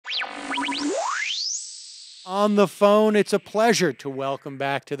On the phone, it's a pleasure to welcome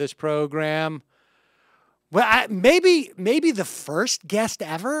back to this program. Well, maybe the first guest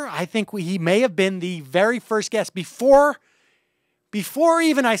ever. I think he may have been the very first guest before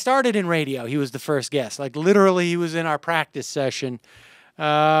even I started in radio. He was the first guest. Like literally, he was in our practice session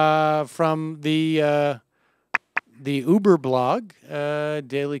from the Uber blog,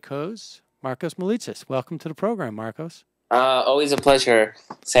 DailyKos. Markos Moulitsas, welcome to the program, Markos. Always a pleasure,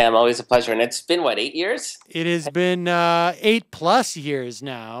 Sam. Always a pleasure. And it's been, what, 8 years? It has been 8+ years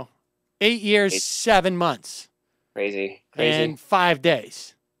now. 8 years, 7 months. Crazy. And 5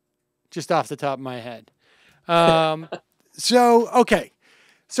 days. Just off the top of my head. Okay.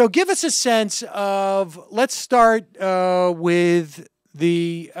 So give us a sense of, let's start with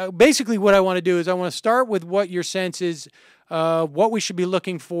basically what I want to do is I want to start with what your sense is, what we should be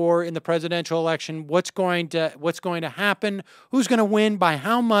looking for in the presidential election, what's going to happen, who's going to win by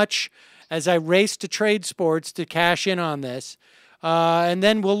how much, as I race to trade sports to cash in on this, and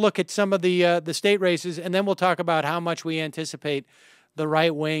then we'll look at some of the state races, and then we'll talk about how much we anticipate the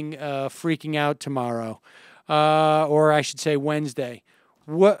right wing freaking out tomorrow, or I should say Wednesday.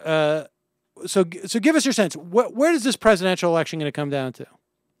 So give us your sense. Where is this presidential election going to come down to?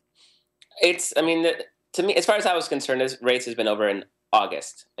 To me, as far as I was concerned, this race has been over in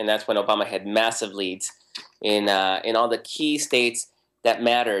August, and that's when Obama had massive leads in all the key states that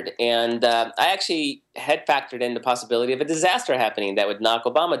mattered. And I actually had factored in the possibility of a disaster happening that would knock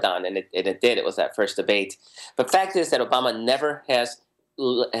Obama down, and it did. It was that first debate. But fact is that Obama never has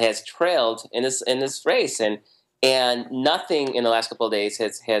trailed in this race, and nothing in the last couple of days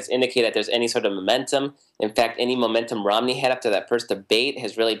has indicated that there's any sort of momentum. In fact, any momentum Romney had after that first debate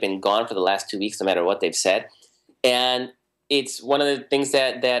has really been gone for the last 2 weeks, no matter what they've said. And it's one of the things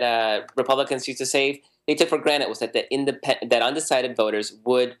that Republicans used to say they took for granted was that that undecided voters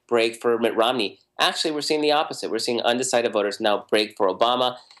would break for Mitt Romney. Actually, we're seeing the opposite. We're seeing undecided voters now break for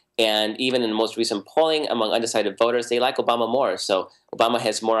Obama. And even in the most recent polling among undecided voters, they like Obama more. So Obama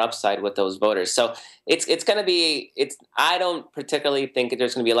has more upside with those voters. So it's going to be – I don't particularly think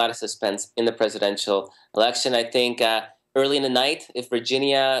there's going to be a lot of suspense in the presidential election. I think early in the night, if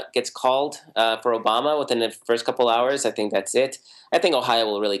Virginia gets called for Obama within the first couple hours, I think that's it. I think Ohio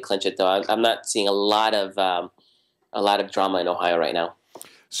will really clinch it, though. I'm not seeing a lot of drama in Ohio right now.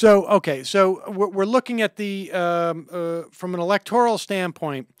 So, okay, so we're looking at the from an electoral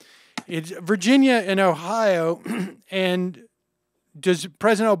standpoint, it's Virginia and Ohio, and does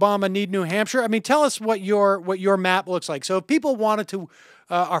President Obama need New Hampshire? I mean, tell us what your map looks like. So if people wanted to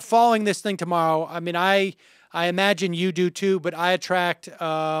are following this thing tomorrow, I mean, I imagine you do too, but I attract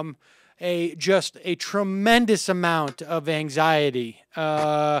just a tremendous amount of anxiety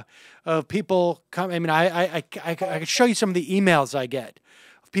of people come. I mean, I can show you some of the emails I get.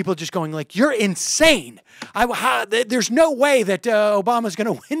 People just going like, "You're insane! There's no way that Obama's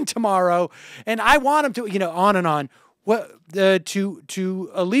going to win tomorrow," and I want him to, on and on. To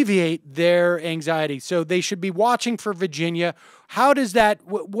alleviate their anxiety, so they should be watching for Virginia. How does that?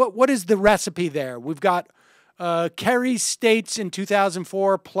 What is the recipe there? We've got Kerry's states in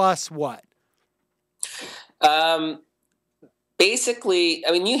 2004 plus what? Basically,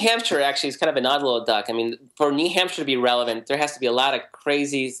 I mean, New Hampshire actually is kind of an odd little duck. I mean, for New Hampshire to be relevant, there has to be a lot of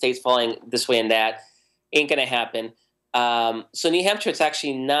crazy states falling this way and that. Ain't going to happen. So New Hampshire, it's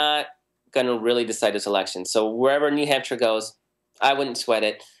actually not going to really decide this election. So wherever New Hampshire goes, I wouldn't sweat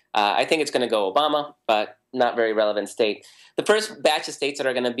it. I think it's going to go Obama, but not very relevant state. The first batch of states that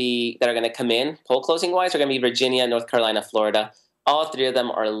are going to come in poll closing wise are going to be Virginia, North Carolina, Florida. All three of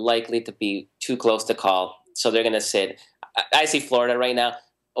them are likely to be too close to call, so they're going to sit. I see Florida right now.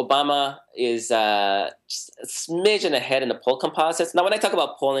 Obama is just a smidgen ahead in the poll composites. Now, when I talk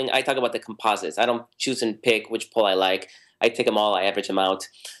about polling, I talk about the composites. I don't choose and pick which poll I like. I take them all. I average them out.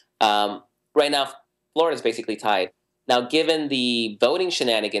 Right now, Florida's basically tied. Now, given the voting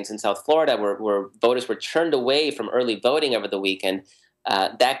shenanigans in South Florida where voters were turned away from early voting over the weekend,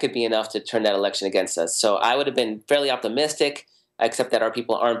 that could be enough to turn that election against us. So I would have been fairly optimistic, except that our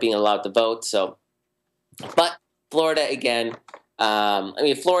people aren't being allowed to vote. But Florida again.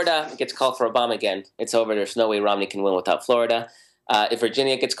 If Florida gets called for Obama again, it's over. There's no way Romney can win without Florida. If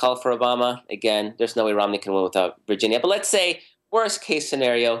Virginia gets called for Obama, again, there's no way Romney can win without Virginia. But let's say, worst case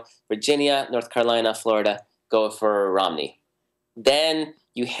scenario, Virginia, North Carolina, Florida go for Romney. Then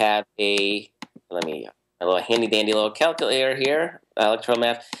you have a little handy-dandy little calculator here, electoral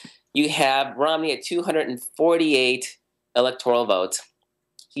math. You have Romney at 248 electoral votes.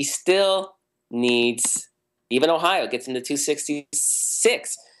 He still needs... Even Ohio gets into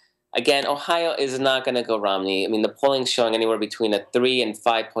 266. Again, Ohio is not going to go Romney. I mean, the polling's showing anywhere between a 3 and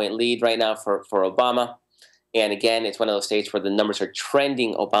 5 point lead right now for Obama. And again, it's one of those states where the numbers are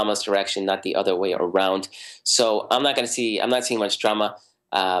trending Obama's direction, not the other way around. So I'm not seeing much drama.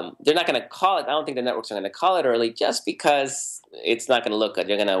 They're not going to call it. I don't think the networks are going to call it early just because it's not going to look good.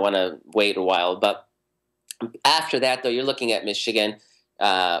 You're going to want to wait a while. But after that, though, you're looking at Michigan.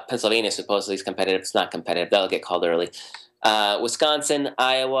 Pennsylvania supposedly is competitive. It's not competitive. That'll get called early. Wisconsin,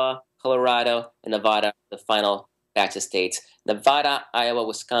 Iowa, Colorado, and Nevada, the final batch of states. Nevada, Iowa,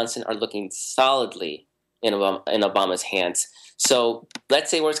 Wisconsin are looking solidly in Obama's hands. So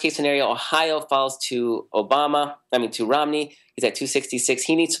let's say worst case scenario, Ohio falls to Romney. He's at 266.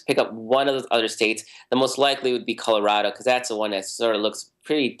 He needs to pick up one of those other states. The most likely would be Colorado, because that's the one that sort of looks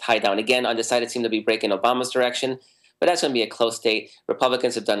pretty tied down. Again, undecided seem to be breaking Obama's direction, but that's going to be a close state.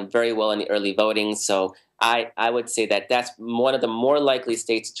 Republicans have done very well in the early voting, so I would say that that's one of the more likely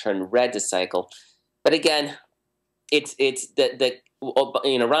states to turn red this cycle. But again,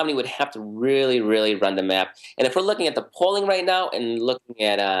 Romney would have to really, really run the map. And if we're looking at the polling right now and looking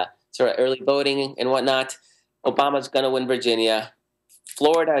at sort of early voting and whatnot, Obama's going to win Virginia.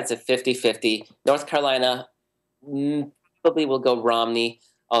 Florida is a 50-50. North Carolina probably will go Romney,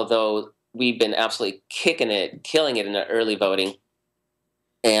 although we've been absolutely killing it in the early voting.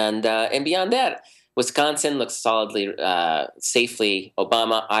 And beyond that, Wisconsin looks solidly, safely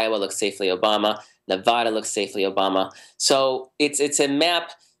Obama. Iowa looks safely Obama. Nevada looks safely Obama. So it's a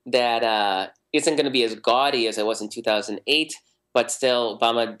map that isn't going to be as gaudy as it was in 2008, but still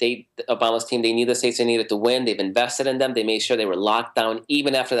Obama's team, they knew the states they needed to win. They've invested in them. They made sure they were locked down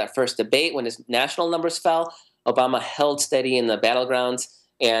even after that first debate when his national numbers fell. Obama held steady in the battlegrounds,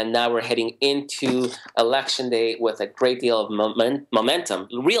 and now we're heading into Election Day with a great deal of momentum,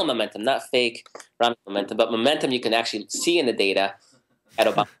 real momentum, not fake momentum, but momentum you can actually see in the data at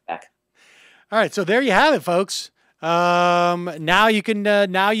Obama's back. All right, so there you have it, folks. Now you can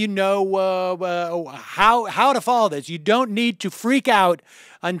now you know how to follow this. You don't need to freak out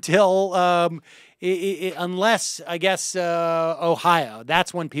until unless I guess Ohio.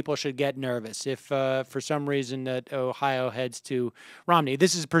 That's when people should get nervous if for some reason that Ohio heads to Romney.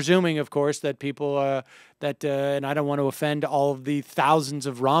 This is presuming, of course, that people and I don't want to offend all of the thousands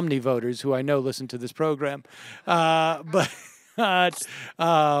of Romney voters who I know listen to this program, but. Now,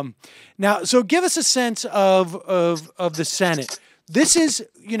 so give us a sense of the Senate. This is,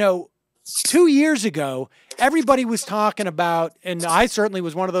 2 years ago, everybody was talking about, and I certainly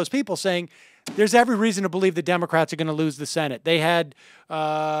was one of those people saying, there's every reason to believe the Democrats are going to lose the Senate. They had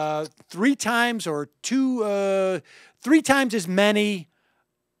 3 times as many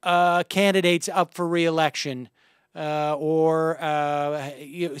candidates up for re-election.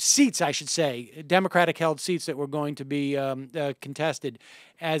 Seats, I should say, Democratic-held seats that were going to be contested,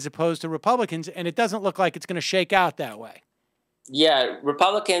 as opposed to Republicans, and it doesn't look like it's going to shake out that way. Yeah,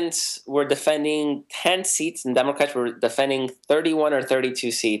 Republicans were defending 10 seats, and Democrats were defending 31 or 32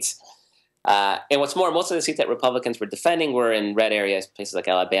 seats. And what's more, most of the seats that Republicans were defending were in red areas, places like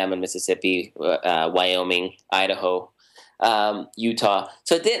Alabama, Mississippi, Wyoming, Idaho, Utah.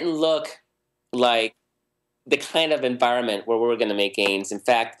 So it didn't look like the kind of environment where we're going to make gains. In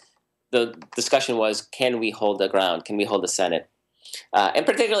fact, the discussion was, can we hold the ground? Can we hold the Senate? And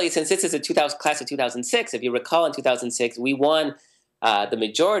particularly since this is a class of 2006, if you recall in 2006, we won the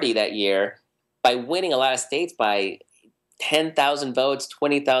majority that year by winning a lot of states by 10,000 votes,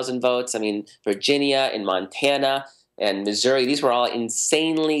 20,000 votes. I mean, Virginia and Montana and Missouri, these were all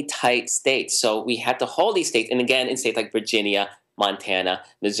insanely tight states. So we had to hold these states. And again, in states like Virginia, Montana,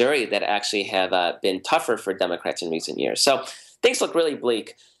 Missouri, that actually have been tougher for Democrats in recent years. So things look really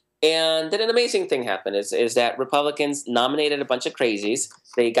bleak. And then an amazing thing happened is that Republicans nominated a bunch of crazies.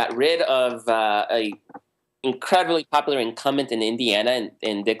 They got rid of a incredibly popular incumbent in Indiana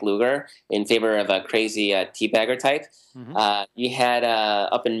in Dick Lugar in favor of a crazy teabagger type. Mm-hmm. You had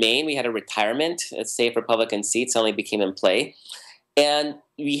up in Maine, we had a retirement. Safe Republican seat suddenly became in play. And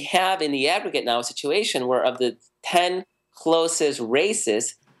we have in the aggregate now a situation where of the 10 closest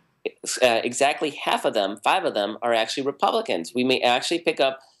races, exactly half of them, 5 of them, are actually Republicans. We may actually pick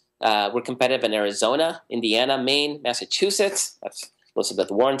up, we're competitive in Arizona, Indiana, Maine, Massachusetts, that's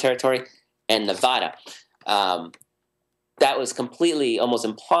Elizabeth Warren territory, and Nevada. That was completely almost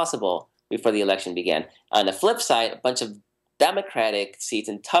impossible before the election began. On the flip side, a bunch of Democratic seats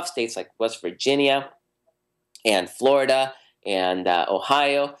in tough states like West Virginia and Florida and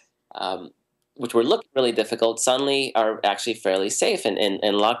Ohio, which were looking really difficult, suddenly are actually fairly safe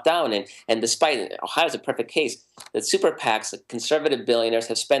and locked down. And despite, Ohio's a perfect case, the super PACs, the conservative billionaires,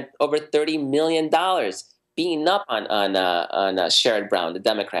 have spent over $30 million beating up on Sherrod Brown, the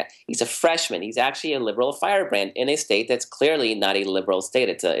Democrat. He's a freshman. He's actually a liberal firebrand in a state that's clearly not a liberal state.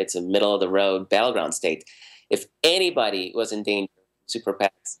 It's a middle-of-the-road battleground state. If anybody was in danger, super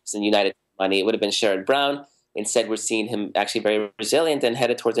PACs and United money, it would have been Sherrod Brown. Instead, we're seeing him actually very resilient and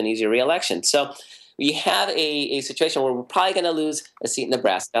headed towards an easier reelection. So we have a situation where we're probably going to lose a seat in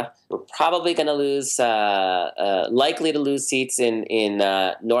Nebraska. We're probably going to lose, likely to lose seats in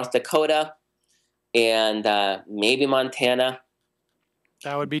North Dakota and maybe Montana.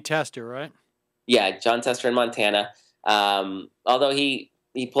 That would be Tester, right? Yeah, John Tester in Montana. Although he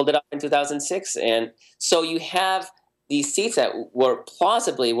pulled it up in 2006. And so you have these seats that were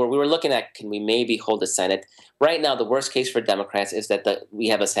plausibly where we were looking at, can we maybe hold the Senate? Right now, the worst case for Democrats is that we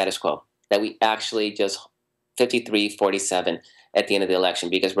have a status quo, that we actually just 53-47 at the end of the election,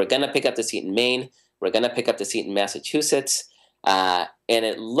 because we're going to pick up the seat in Maine. We're going to pick up the seat in Massachusetts. And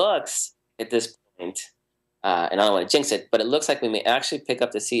it looks at this point, and I don't want to jinx it, but it looks like we may actually pick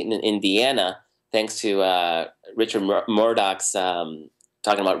up the seat in Indiana, thanks to Richard Murdoch's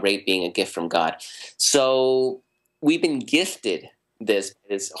talking about rape being a gift from God. So we've been gifted this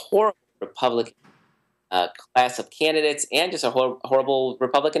horrible Republican class of candidates and just a horrible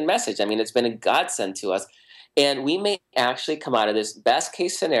Republican message. I mean, it's been a godsend to us. And we may actually come out of this, best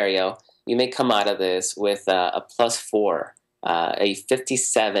case scenario, we may come out of this with a +4, a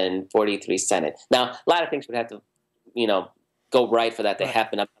 57-43 Senate. Now, a lot of things would have to, go right for that to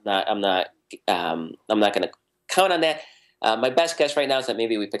happen. I'm not going to count on that. My best guess right now is that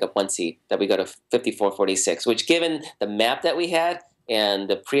maybe we pick up one seat, that we go to 54-46, which, given the map that we had and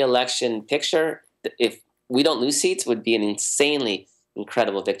the pre-election picture, if we don't lose seats, would be an insanely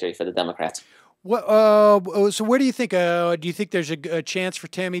incredible victory for the Democrats. So where do you think? Do you think there's a chance for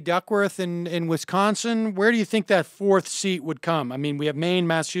Tammy Duckworth in Wisconsin? Where do you think that fourth seat would come? I mean, we have Maine,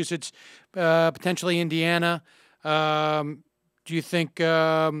 Massachusetts, potentially Indiana. Do you think?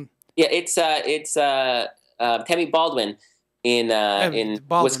 It's Tammy Baldwin in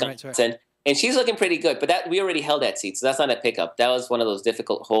Wisconsin, right, and she's looking pretty good. But we already held that seat, so that's not a pickup. That was one of those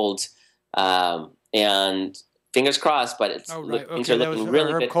difficult holds, and fingers crossed. But it's right. Things are looking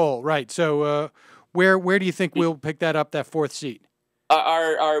really good. Cole, right? So where do you think we'll pick that up, that fourth seat?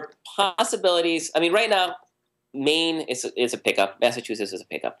 Our possibilities. I mean, right now, Maine is a pickup. Massachusetts is a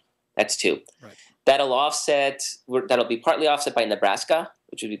pickup. That's 2. Right. That'll be partly offset by Nebraska,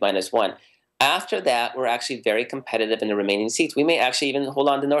 which would be -1. After that, we're actually very competitive in the remaining seats. We may actually even hold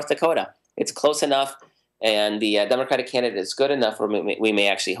on to North Dakota. It's close enough, and the Democratic candidate is good enough where we may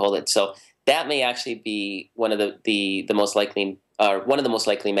actually hold it. So that may actually be one of the most likely, one of the most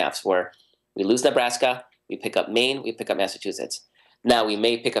likely maps, where we lose Nebraska, we pick up Maine, we pick up Massachusetts. Now we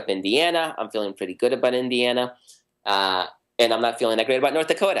may pick up Indiana. I'm feeling pretty good about Indiana. And I'm not feeling that great about North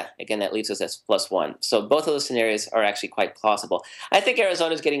Dakota. Again, that leaves us as +1. So both of those scenarios are actually quite plausible. I think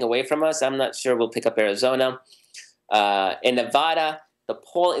Arizona's getting away from us. I'm not sure we'll pick up Arizona. In Nevada,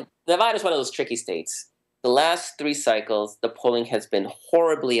 Nevada is one of those tricky states. The last 3 cycles, the polling has been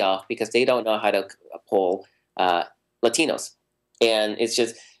horribly off because they don't know how to poll Latinos. And it's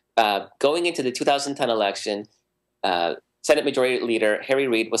just going into the 2010 election, Senate Majority Leader Harry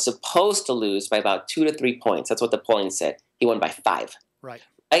Reid was supposed to lose by about 2 to 3 points. That's what the polling said. He won by 5. Right.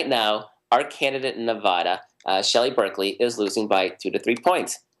 Right now, our candidate in Nevada, Shelley Berkeley, is losing by 2 to 3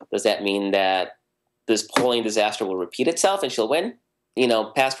 points. Does that mean that this polling disaster will repeat itself and she'll win?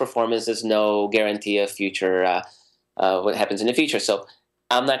 Past performance is no guarantee of future what happens in the future. So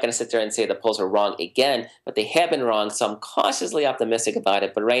I'm not going to sit there and say the polls are wrong again, but they have been wrong. So I'm cautiously optimistic about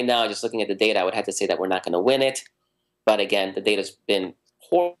it. But right now, just looking at the data, I would have to say that we're not going to win it. But again, the data's been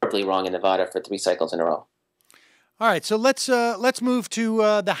horribly wrong in Nevada for 3 cycles in a row. All right, so let's move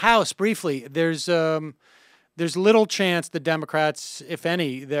to the House briefly. There's little chance the Democrats, if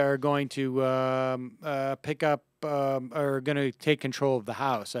any, they're going to pick up or going to take control of the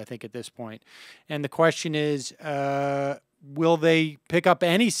House, I think, at this point. And the question is, will they pick up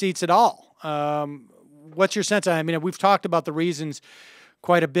any seats at all? What's your sense? I mean, we've talked about the reasons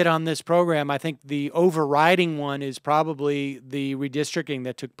quite a bit on this program. I think the overriding one is probably the redistricting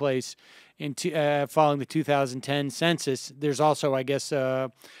that took place following the 2010 census. There's also, I guess,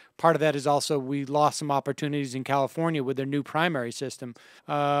 part of that is also we lost some opportunities in California with their new primary system.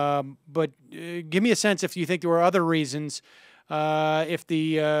 But give me a sense if you think there were other reasons, if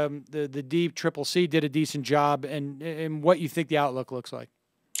the DCCC did a decent job, and what you think the outlook looks like.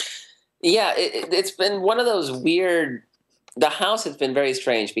 Yeah, it's been one of those weird. The House has been very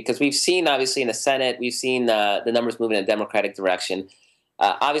strange because we've seen, obviously, in the Senate, we've seen the numbers moving in a Democratic direction.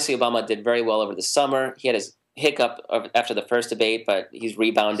 Obviously, Obama did very well over the summer. He had his hiccup after the first debate, but he's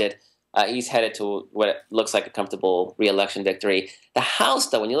rebounded. He's headed to what looks like a comfortable re-election victory. The House,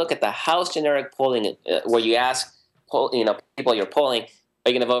 though, when you look at the House generic polling, where you ask people you're polling,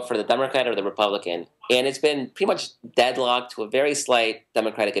 are you going to vote for the Democrat or the Republican? And it's been pretty much deadlocked to a very slight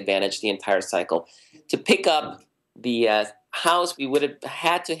Democratic advantage the entire cycle. To pick up the House, we would have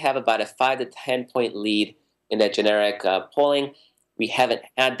had to have about a 5 to 10 point lead in that generic polling. We haven't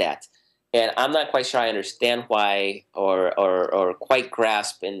had that. And I'm not quite sure I understand why or quite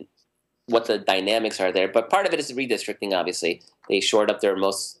grasp in what the dynamics are there. But part of it is redistricting, obviously. They shored up their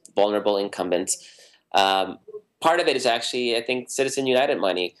most vulnerable incumbents. Part of it is actually, I think, Citizen United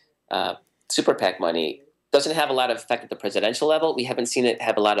money, Super PAC money. Doesn't have a lot of effect at the presidential level. We haven't seen it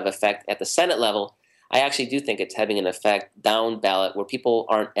have a lot of effect at the Senate level. I actually do think it's having an effect down ballot where people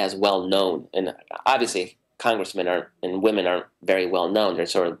aren't as well known. And obviously, congressmen aren't and women aren't very well known. They're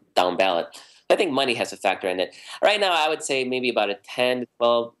sort of down ballot. I think money has a factor in it. Right now, I would say maybe about a 10 to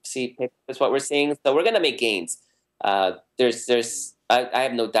 12 seat pick is what we're seeing. So we're going to make gains. I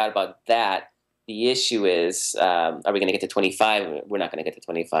have no doubt about that. The issue is, are we going to get to 25? We're not going to get to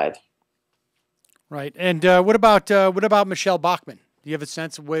 25. Right. And what about Michelle Bachmann? Do you have a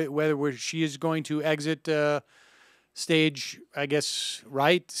sense of whether she is going to exit stage, I guess,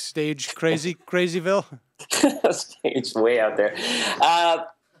 right? Stage Crazyville? Stage way out there.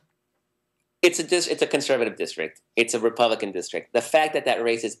 It's a conservative district. It's a Republican district. The fact that that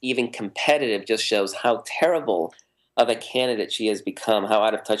race is even competitive just shows how terrible of a candidate she has become, how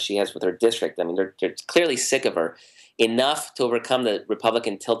out of touch she has with her district. I mean, they're clearly sick of her. Enough to overcome the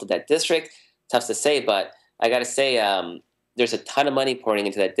Republican tilt of that district. Tough to say, but I got to say, there's a ton of money pouring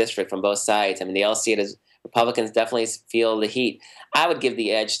into that district from both sides. I mean, they all see it as Republicans definitely feel the heat. I would give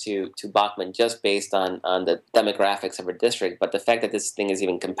the edge to Bachmann just based on the demographics of her district. But the fact that this thing is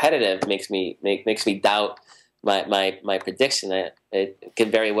even competitive makes me doubt my prediction that it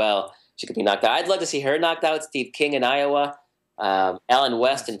could very well she could be knocked out. I'd love to see her knocked out. Steve King in Iowa, Alan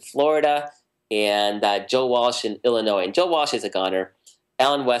West in Florida, and Joe Walsh in Illinois. And Joe Walsh is a goner.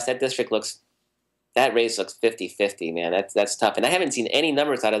 Alan West, that race looks 50-50, man. That's tough. And I haven't seen any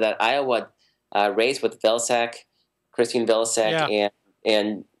numbers out of that Iowa race with Christine Vilsack,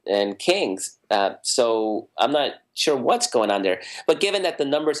 and Kings. So I'm not sure what's going on there. But given that the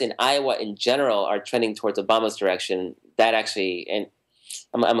numbers in Iowa in general are trending towards Obama's direction, that actually, and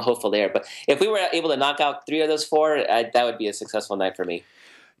I'm hopeful there. But if we were able to knock out 3 of those 4, that would be a successful night for me.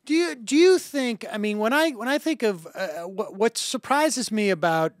 Do you think? I mean, when I think of what surprises me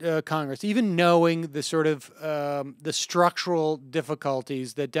about Congress, even knowing the sort of the structural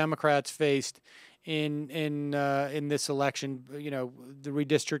difficulties that Democrats faced in this election, you know, the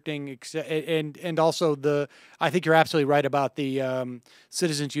redistricting, and also I think you're absolutely right about the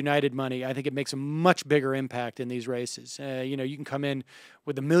Citizens United money. I think it makes a much bigger impact in these races. You know, you can come in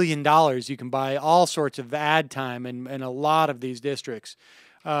with $1 million, you can buy all sorts of ad time in a lot of these districts.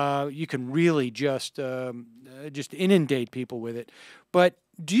 You can really just inundate people with it. But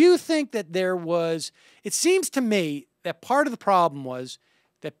do you think that it seems to me that part of the problem was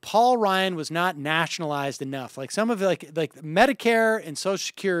that Paul Ryan was not nationalized enough. Like some of like Medicare and Social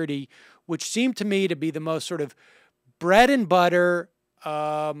Security, which seemed to me to be the most sort of bread and butter,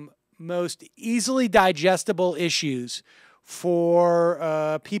 most easily digestible issues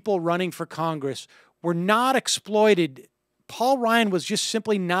for people running for Congress, were not exploited. Paul Ryan was just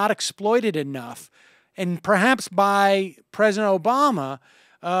simply not exploited enough, and perhaps by President Obama,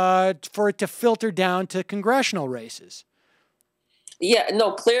 for it to filter down to congressional races. Yeah,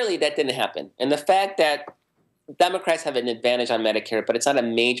 no, clearly that didn't happen. And the fact that Democrats have an advantage on Medicare, but it's not a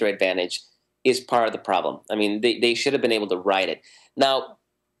major advantage, is part of the problem. I mean, they should have been able to ride it. Now,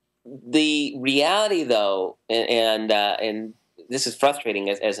 the reality, though, and this is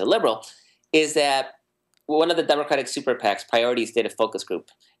frustrating as a liberal, is that one of the Democratic super PACs, Priorities, did a focus group,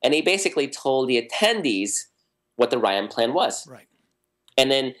 and they basically told the attendees what the Ryan plan was. Right.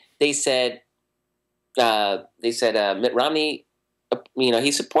 And then they said Mitt Romney,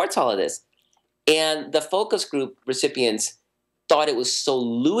 he supports all of this. And the focus group recipients thought it was so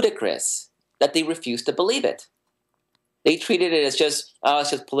ludicrous that they refused to believe it. They treated it as it's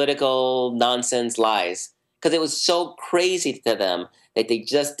just political nonsense lies, because it was so crazy to them that they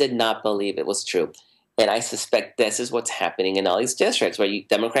just did not believe it was true. And I suspect this is what's happening in all these districts where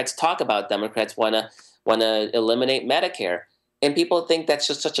Democrats want to eliminate Medicare. And people think that's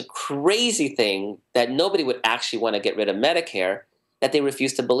just such a crazy thing that nobody would actually want to get rid of Medicare, that they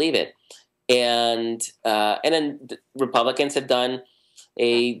refuse to believe it. And then the Republicans have done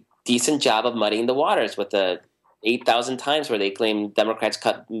a decent job of muddying the waters with the 8,000 times where they claim Democrats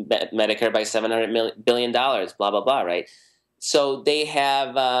cut Medicare by $700 billion, blah, blah, blah, right? So they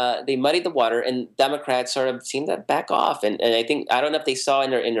muddied the water, and Democrats sort of seem to back off. And I don't know if they saw in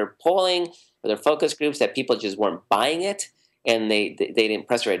their polling or their focus groups that people just weren't buying it. and they didn't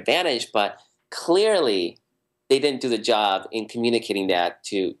press their advantage, but clearly they didn't do the job in communicating that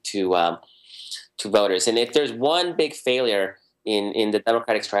to voters. And if there's one big failure in the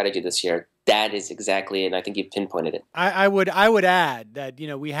Democratic strategy this year, that is exactly it. And I think you pinpointed it. I would add that,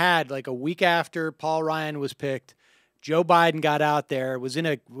 we had like a week after Paul Ryan was picked, Joe Biden got out there, was in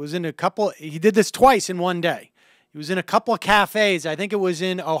a couple, he did this twice in one day. He was in a couple of cafes. I think it was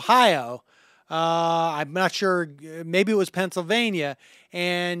in Ohio. I'm not sure. Maybe it was Pennsylvania.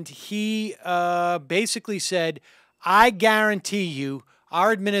 And he basically said, I guarantee you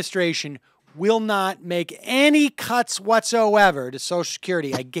our administration will not make any cuts whatsoever to Social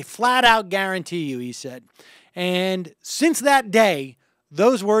Security. I flat out guarantee you, he said. And since that day,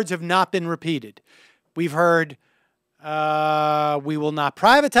 those words have not been repeated. We've heard we will not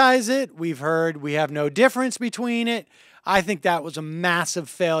privatize it. We've heard we have no difference between it. I think that was a massive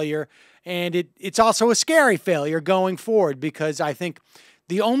failure. And it's also a scary failure going forward, because I think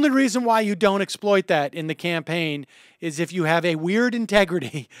the only reason why you don't exploit that in the campaign is if you have a weird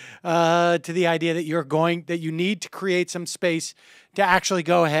integrity to the idea that you need to create some space to actually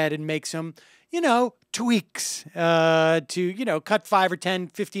go ahead and make some, tweaks to, cut 5 or 10,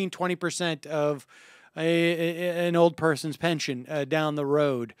 15, 20% of an old person's pension down the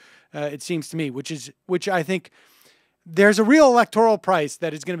road. It seems to me, which I think there's a real electoral price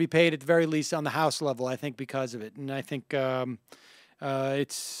that is going to be paid at the very least on the House level, I think, because of it. And I think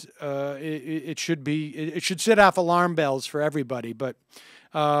it should set off alarm bells for everybody. But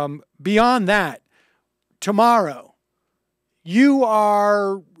beyond that, tomorrow,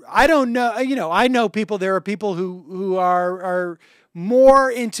 I don't know, I know people, there are people who are more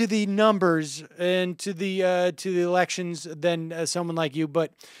into the numbers and to the elections than someone like you,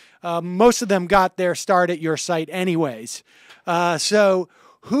 but most of them got their start at your site anyways. So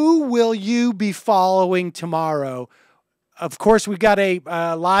who will you be following tomorrow? Of course, we've got a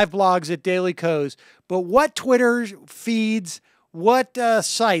live blogs at DailyKos, but what Twitter feeds, what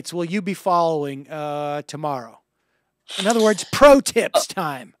sites will you be following tomorrow? In other words, pro tips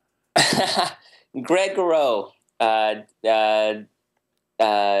time. Greg Rowe, Daniel.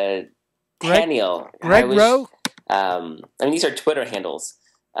 Greg Rowe? These are Twitter handles.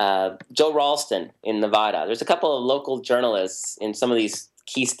 Joe Ralston in Nevada. There's a couple of local journalists in some of these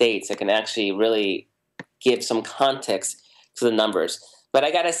key states that can actually really give some context to the numbers. But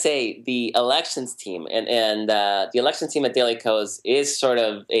I got to say, the elections team and the elections team at DailyKos is sort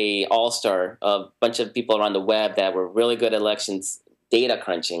of a all-star of a bunch of people around the web that were really good at elections data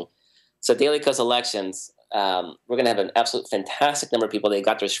crunching. So DailyKos elections, we're going to have an absolute fantastic number of people. They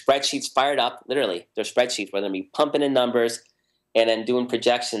got their spreadsheets fired up, literally their spreadsheets, where they're going to be pumping in numbers and then doing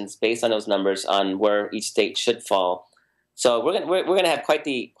projections based on those numbers on where each state should fall. So we're going to have quite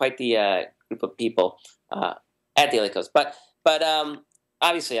the group of people at DailyKos. But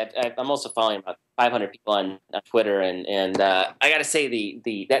obviously, I'm also following about 500 people on Twitter, and I got to say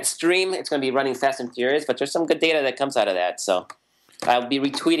that stream, it's going to be running fast and furious, but there's some good data that comes out of that. So I'll be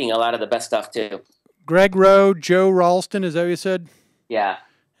retweeting a lot of the best stuff too. Greg Rowe, Joe Ralston, is that what you said? Yeah.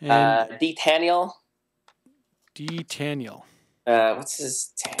 D. Taniel. What's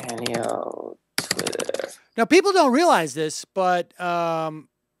his Taniel Twitter? Now, people don't realize this, but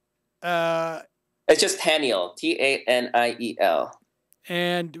it's just Taniel, Taniel.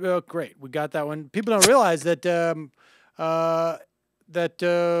 And great, we got that one. People don't realize that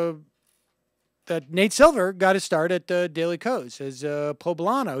that Nate Silver got his start at DailyKos as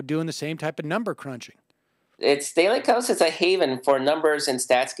Poblano, doing the same type of number crunching. It's DailyKos is a haven for numbers and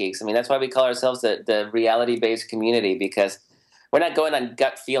stats geeks. I mean, that's why we call ourselves the reality-based community, because we're not going on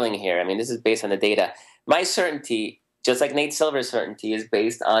gut feeling here. I mean, this is based on the data. My certainty, just like Nate Silver's certainty, is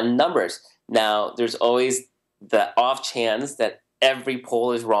based on numbers. Now, there's always the off chance that every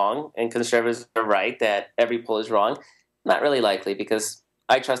poll is wrong and conservatives are right, that every poll is wrong. Not really likely, because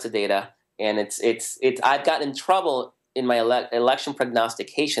I trust the data, and I've gotten in trouble in my election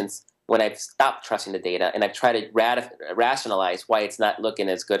prognostications when I've stopped trusting the data and I've tried to rationalize why it's not looking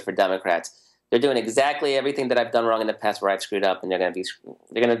as good for Democrats. They're doing exactly everything that I've done wrong in the past where I've screwed up, and they're going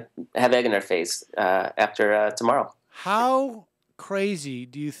to have egg in their face after tomorrow. How crazy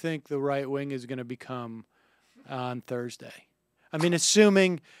do you think the right wing is going to become on Thursday? I mean,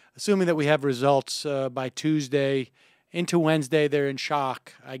 assuming that we have results by Tuesday into Wednesday, they're in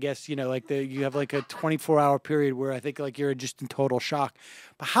shock. I guess, you have like a 24-hour period where I think like you're just in total shock.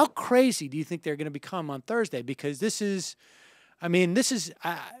 But how crazy do you think they're going to become on Thursday? Because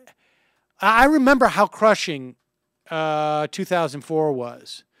I remember how crushing 2004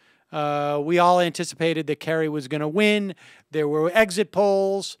 was. We all anticipated that Kerry was going to win. There were exit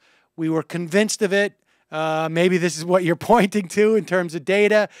polls. We were convinced of it. Maybe this is what you're pointing to in terms of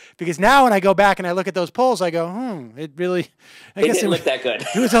data, because now when I go back and I look at those polls, I go, it really, I guess didn't look that good.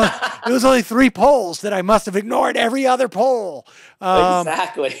 It was only 3 polls that I must have ignored every other poll.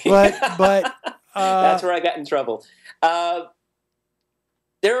 Exactly. But that's where I got in trouble. They're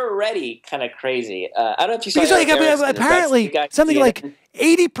already kind of crazy. I don't know if you saw. Because apparently something like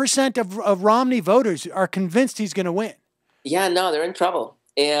 80% of Romney voters are convinced he's going to win. Yeah, no, they're in trouble.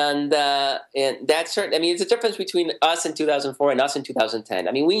 And that's certain. I mean, it's a difference between us in 2004 and us in 2010.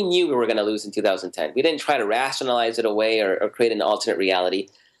 I mean, we knew we were going to lose in 2010. We didn't try to rationalize it away or create an alternate reality.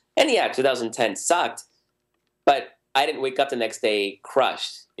 And yeah, 2010 sucked, but I didn't wake up the next day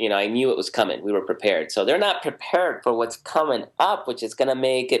crushed. I knew it was coming. We were prepared. So they're not prepared for what's coming up, which is going to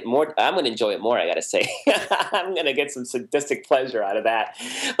make it more. I'm going to enjoy it more, I got to say. I'm going to get some sadistic pleasure out of that.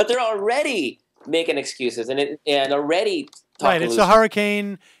 But they're already making excuses and already talking. Right, it's a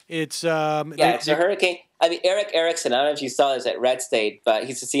hurricane. It's it's a hurricane. I mean, Eric Erickson, I don't know if you saw this at Red State, but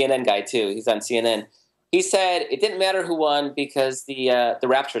he's a CNN guy too. He's on CNN. He said it didn't matter who won because the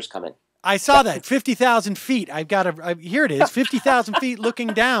rapture's coming. I saw that 50,000 feet. Here it is, 50,000 feet looking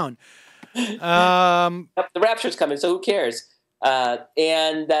down. The rapture's coming, so who cares?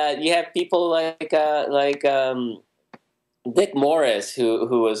 And you have people like Dick Morris,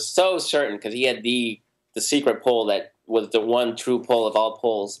 who was so certain because he had the secret poll that was the one true poll of all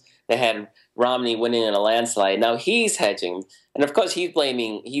polls that had Romney winning in a landslide. Now he's hedging, and of course he's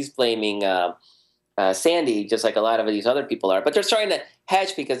blaming Sandy, just like a lot of these other people are. But they're starting to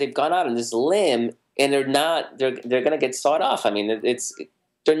hedge because they've gone out on this limb, and they're going to get sawed off. I mean,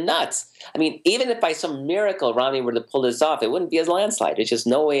 they're nuts. I mean, even if by some miracle Romney were to pull this off, it wouldn't be a landslide. There's just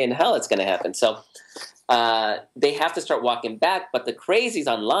no way in hell it's going to happen. So they have to start walking back. But the crazies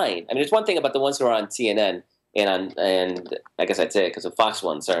online. I mean, there's one thing about the ones who are on CNN and I guess I'd say it because the Fox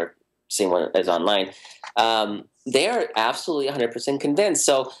ones are seen one as online. They're absolutely 100% convinced.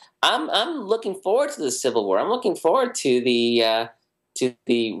 So I'm looking forward to the Civil War. I'm looking forward to the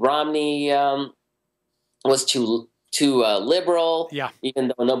Romney was too liberal. Yeah.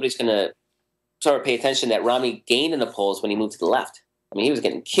 Even though nobody's going to sort of pay attention that Romney gained in the polls when he moved to the left. I mean, he was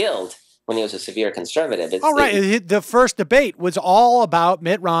getting killed when he was a severe conservative. The first debate was all about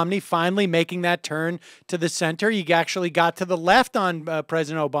Mitt Romney finally making that turn to the center. He actually got to the left on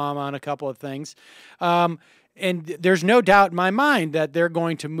President Obama on a couple of things. And there's no doubt in my mind that they're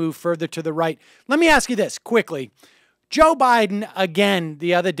going to move further to the right. Let me ask you this quickly. Joe Biden, again,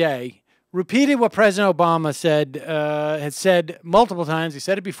 the other day, repeated what President Obama had said multiple times. He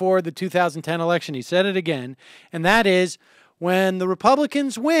said it before the 2010 election. He said it again. And that is, when the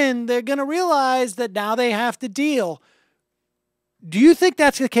Republicans win, they're going to realize that now they have to deal. Do you think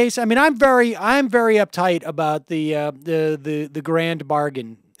that's the case? I mean, I'm very uptight about the grand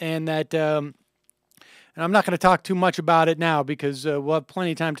bargain, and that and I'm not going to talk too much about it now because we'll have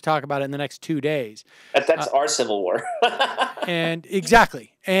plenty of time to talk about it in the next 2 days. That's our Civil War. And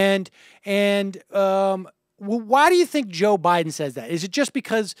exactly. And why do you think Joe Biden says that? Is it just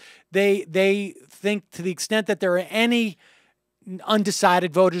because they think, to the extent that there are any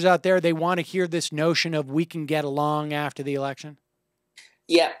undecided voters out there, they want to hear this notion of we can get along after the election?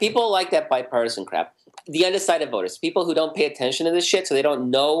 Yeah, people like that bipartisan crap. The undecided voters, people who don't pay attention to this shit, so they don't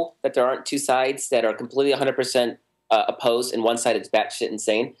know that there aren't two sides that are completely 100% opposed, and one side is batshit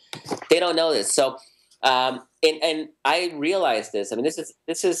insane. They don't know this. So, and I realized this. I mean, this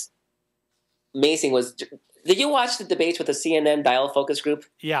is amazing. Did you watch the debates with the CNN Dial Focus Group?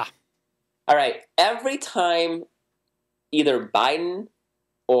 Yeah. All right. Every time either Biden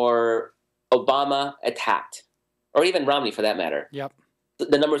or Obama attacked, or even Romney for that matter, yep,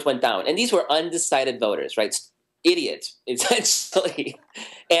 the numbers went down. And these were undecided voters, right? Idiots, essentially.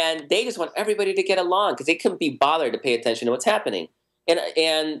 And they just want everybody to get along because they couldn't be bothered to pay attention to what's happening.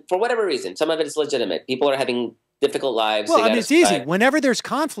 And for whatever reason, some of it is legitimate. People are having difficult lives. Well, I mean, it's easy. Whenever there's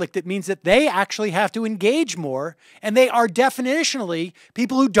conflict, it means that they actually have to engage more, and they are definitionally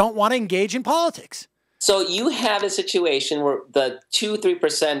people who don't want to engage in politics. So you have a situation where the 2%,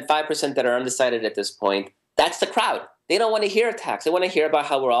 3%, 5% that are undecided at this point, that's the crowd. They don't want to hear attacks. They want to hear about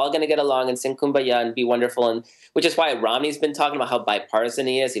how we're all going to get along and sing Kumbaya and be wonderful, and which is why Romney's been talking about how bipartisan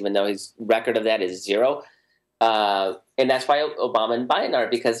he is, even though his record of that is zero. And that's why Obama and Biden are,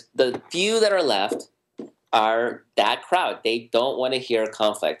 because the few that are left are that crowd. They don't want to hear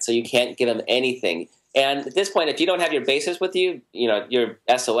conflict, so you can't give them anything. And at this point, if you don't have your bases with you, you're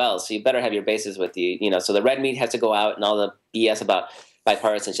SOL, so you better have your bases with you. So the red meat has to go out and all the BS about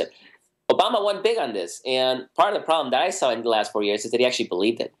bipartisanship. Obama won big on this, and part of the problem that I saw in the last 4 years is that he actually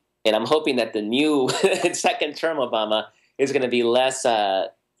believed it. And I'm hoping that the new second term Obama is going to be less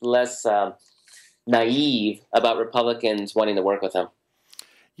naive about Republicans wanting to work with him.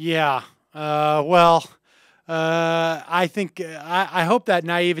 Yeah. Well, I think I hope that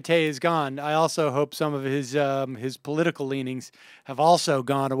naivete is gone. I also hope some of his political leanings have also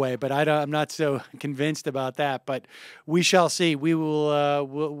gone away, but I'm not so convinced about that. But we shall see. We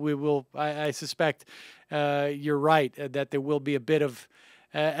will. I suspect you're right that there will be a bit of,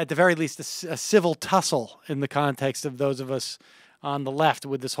 at the very least, a civil tussle in the context of those of us on the left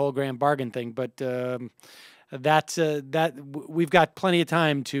with this whole grand bargain thing. But that we've got plenty of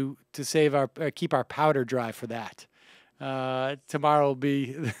time to save keep our powder dry for that. Tomorrow will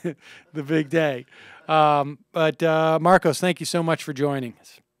be the big day. But Markos, thank you so much for joining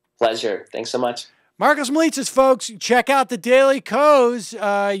us. Pleasure. Thanks so much. Markos Moulitsas, folks, check out the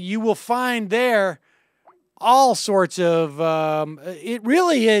DailyKos. You will find there all sorts of. It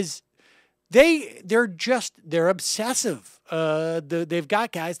really is. They're obsessive. They've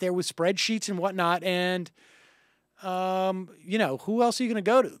got guys there with spreadsheets and whatnot, and who else are you going to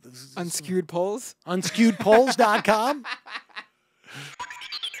go to? Unskewed polls? Unskewedpolls.com.